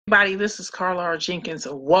Everybody, this is Carla R. Jenkins,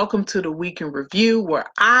 and welcome to the Week in Review, where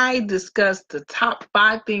I discuss the top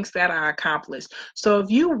 5 things that I accomplished. So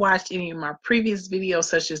if you watched any of my previous videos,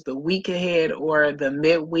 such as the week ahead or the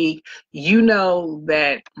midweek, you know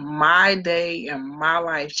that my day and my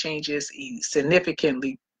life changes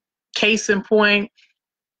significantly. Case in point,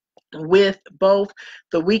 with both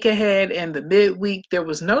the week ahead and the midweek, there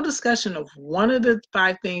was no discussion of one of the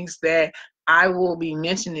 5 things that I will be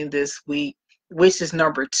mentioning this week, which is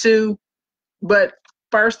number 2. But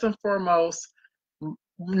first and foremost,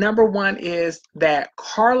 number 1 is that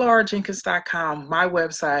CarlaRJenkins.com, my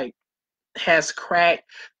website, has cracked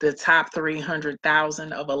the top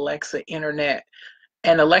 300,000 of Alexa Internet.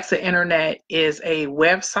 And Alexa Internet is a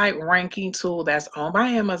website ranking tool that's owned by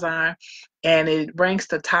Amazon, and it ranks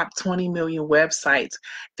the top 20 million websites.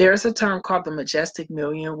 There's a term called the Majestic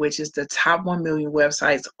Million, which is the top 1 million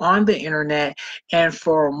websites on the internet. And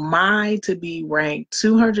for mine to be ranked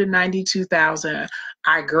 292,000,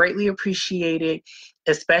 I greatly appreciate it,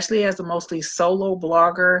 especially as a mostly solo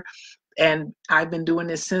blogger. And I've been doing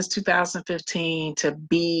this since 2015. To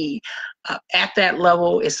be at that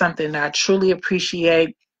level is something that I truly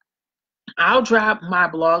appreciate. I'll drop my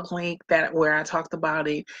blog link where I talked about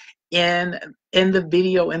it in the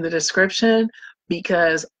video in the description,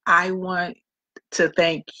 because I want to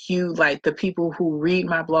thank you, like the people who read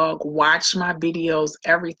my blog, watch my videos,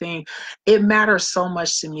 everything. It matters so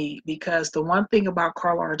much to me, because the one thing about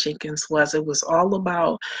Carla R. Jenkins was it was all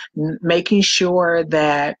about making sure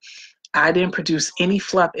that I didn't produce any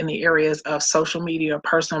fluff in the areas of social media,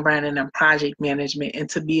 personal branding, and project management, and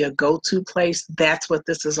to be a go-to place. That's what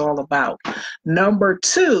this is all about. Number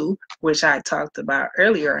 2, which I talked about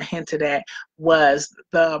earlier, hinted at, was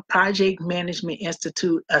the Project Management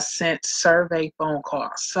Institute Ascent survey phone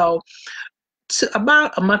call. So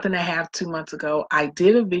about a month and a half, 2 months ago, I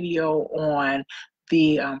did a video on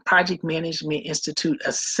the Project Management Institute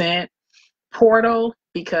Ascent portal,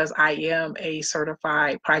 because I am a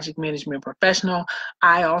certified project management professional.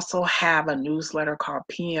 I also have a newsletter called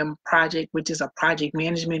PM Project, which is a project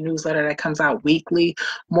management newsletter that comes out weekly.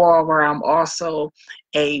 Moreover, I'm also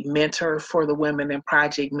a mentor for the Women in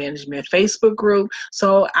Project Management Facebook group.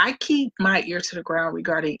 So I keep my ear to the ground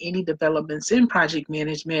regarding any developments in project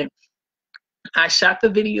management. I shot the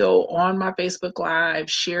video on my Facebook Live,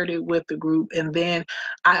 shared it with the group, and then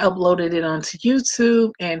I uploaded it onto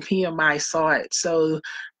YouTube, and PMI saw it. So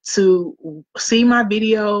to see my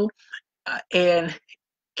video and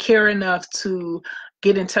care enough to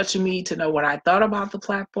get in touch with me to know what I thought about the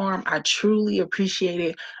platform, I truly appreciate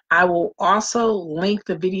it. I will also link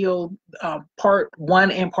the video part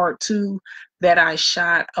 1 and part 2 that I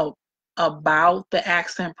shot about the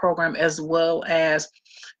Accent program, as well as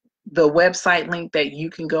the website link that you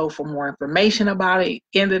can go for more information about it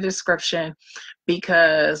in the description,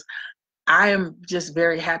 because I am just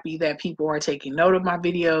very happy that people are taking note of my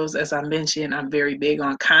videos. As I mentioned, I'm very big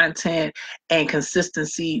on content and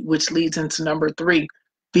consistency, which leads into number 3,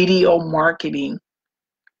 video marketing.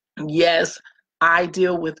 Yes, I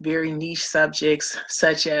deal with very niche subjects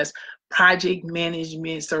such as project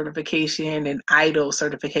management certification and ITIL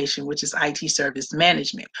certification, which is IT service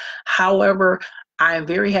management. However, I am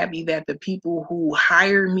very happy that the people who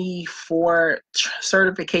hire me for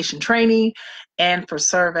certification training and for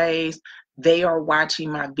surveys, they are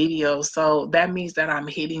watching my videos. So that means that I'm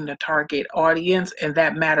hitting the target audience, and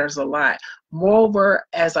that matters a lot. Moreover,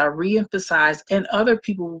 as I reemphasize, and other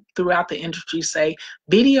people throughout the industry say,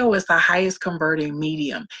 video is the highest converting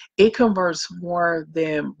medium. It converts more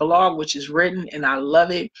than blog, which is written, and I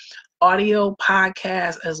love it. Audio,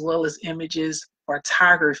 podcast, as well as images,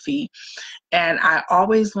 photography. And I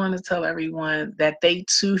always want to tell everyone that they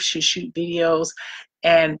too should shoot videos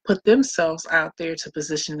and put themselves out there to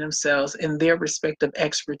position themselves in their respective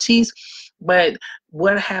expertise. But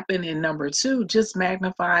what happened in number 2 just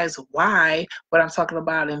magnifies why what I'm talking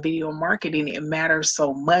about in video marketing, it matters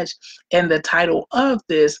so much. And the title of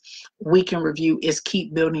this week in review is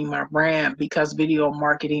Keep Building My Brand, because video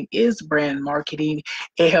marketing is brand marketing.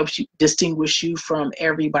 It helps you distinguish you from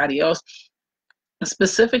everybody else.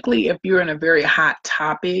 Specifically, if you're in a very hot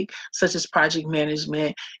topic, such as project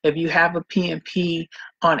management, if you have a PMP,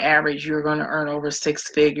 on average, you're going to earn over 6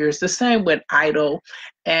 figures. The same with ITIL.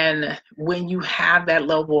 And when you have that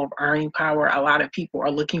level of earning power, a lot of people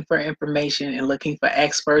are looking for information and looking for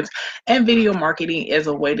experts. And video marketing is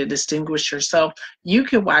a way to distinguish yourself. You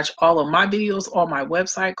can watch all of my videos on my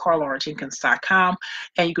website, CarlaRJenkins.com.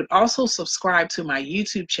 And you can also subscribe to my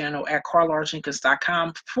YouTube channel at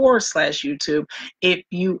CarlaRJenkins.com/YouTube. If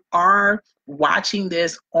you are watching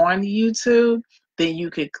this on YouTube, then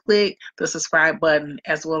you could click the subscribe button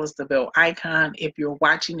as well as the bell icon. If you're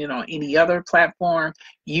watching it on any other platform,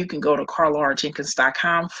 you can go to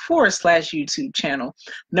carlarjenkins.com/YouTube channel.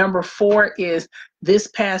 Number 4 is this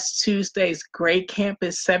past Tuesday's Gray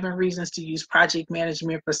Campus 7 Reasons to Use Project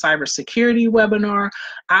Management for Cybersecurity webinar.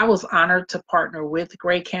 I was honored to partner with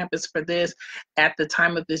Gray Campus for this. At the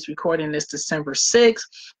time of this recording, it's December 6th,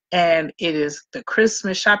 and it is the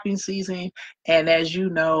Christmas shopping season. And as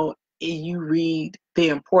you know, you read the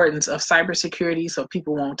importance of cybersecurity so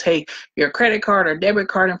people won't take your credit card or debit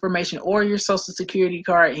card information or your social security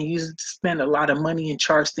card and use it to spend a lot of money and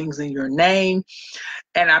charge things in your name.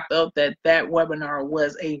 And I felt that that webinar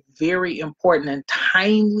was a very important and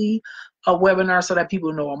timely webinar so that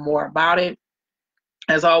people know more about it.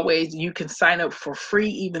 As always, you can sign up for free,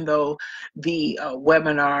 even though the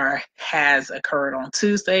webinar has occurred on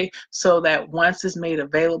Tuesday, so that once it's made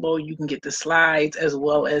available, you can get the slides as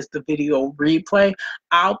well as the video replay.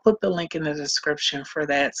 I'll put the link in the description for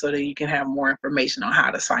that so that you can have more information on how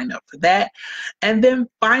to sign up for that. And then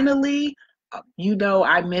finally, you know,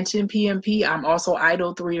 I mentioned PMP. I'm also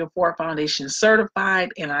IDO 3 and 4 Foundation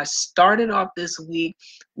certified, and I started off this week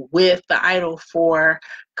with the IDO 4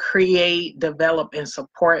 Create, Develop, and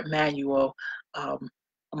Support Manual.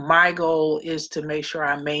 My goal is to make sure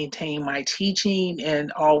I maintain my teaching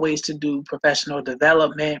and always to do professional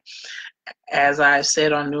development. As I've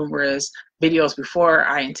said on numerous videos before,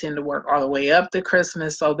 I intend to work all the way up to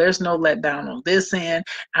Christmas, so there's no letdown on this end.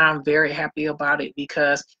 I'm very happy about it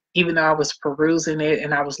because even though I was perusing it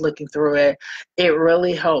and I was looking through it, it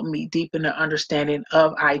really helped me deepen the understanding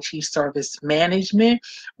of IT service management,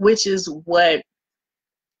 which is what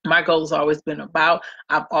my goal has always been about.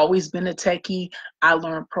 I've always been a techie. I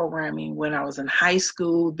learned programming when I was in high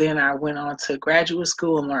school. Then I went on to graduate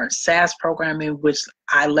school and learned SAS programming, which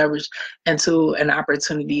I leveraged into an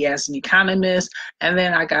opportunity as an economist. And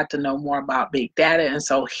then I got to know more about big data. And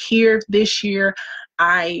so here this year,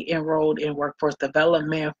 I enrolled in workforce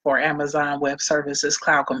development for Amazon Web Services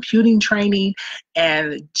cloud computing training.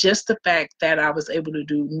 And just the fact that I was able to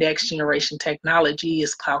do next generation technology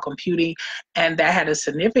is cloud computing, and that had a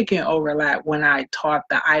significant overlap when I taught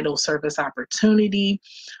the IDO service opportunity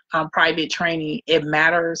private training. It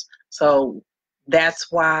matters. So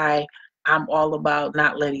that's why I'm all about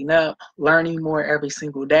not letting up, learning more every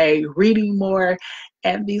single day, reading more.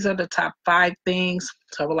 And these are the top 5 things.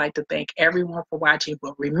 So I would like to thank everyone for watching.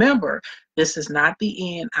 But remember, this is not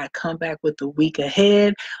the end. I come back with the week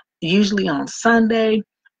ahead, usually on Sunday.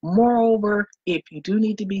 Moreover, if you do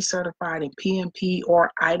need to be certified in PMP or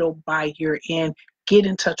IDO by year end, get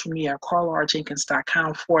in touch with me at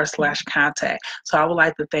carlarjenkins.com/contact. So I would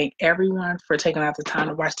like to thank everyone for taking out the time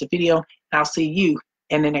to watch the video. And I'll see you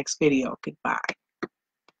in the next video. Goodbye.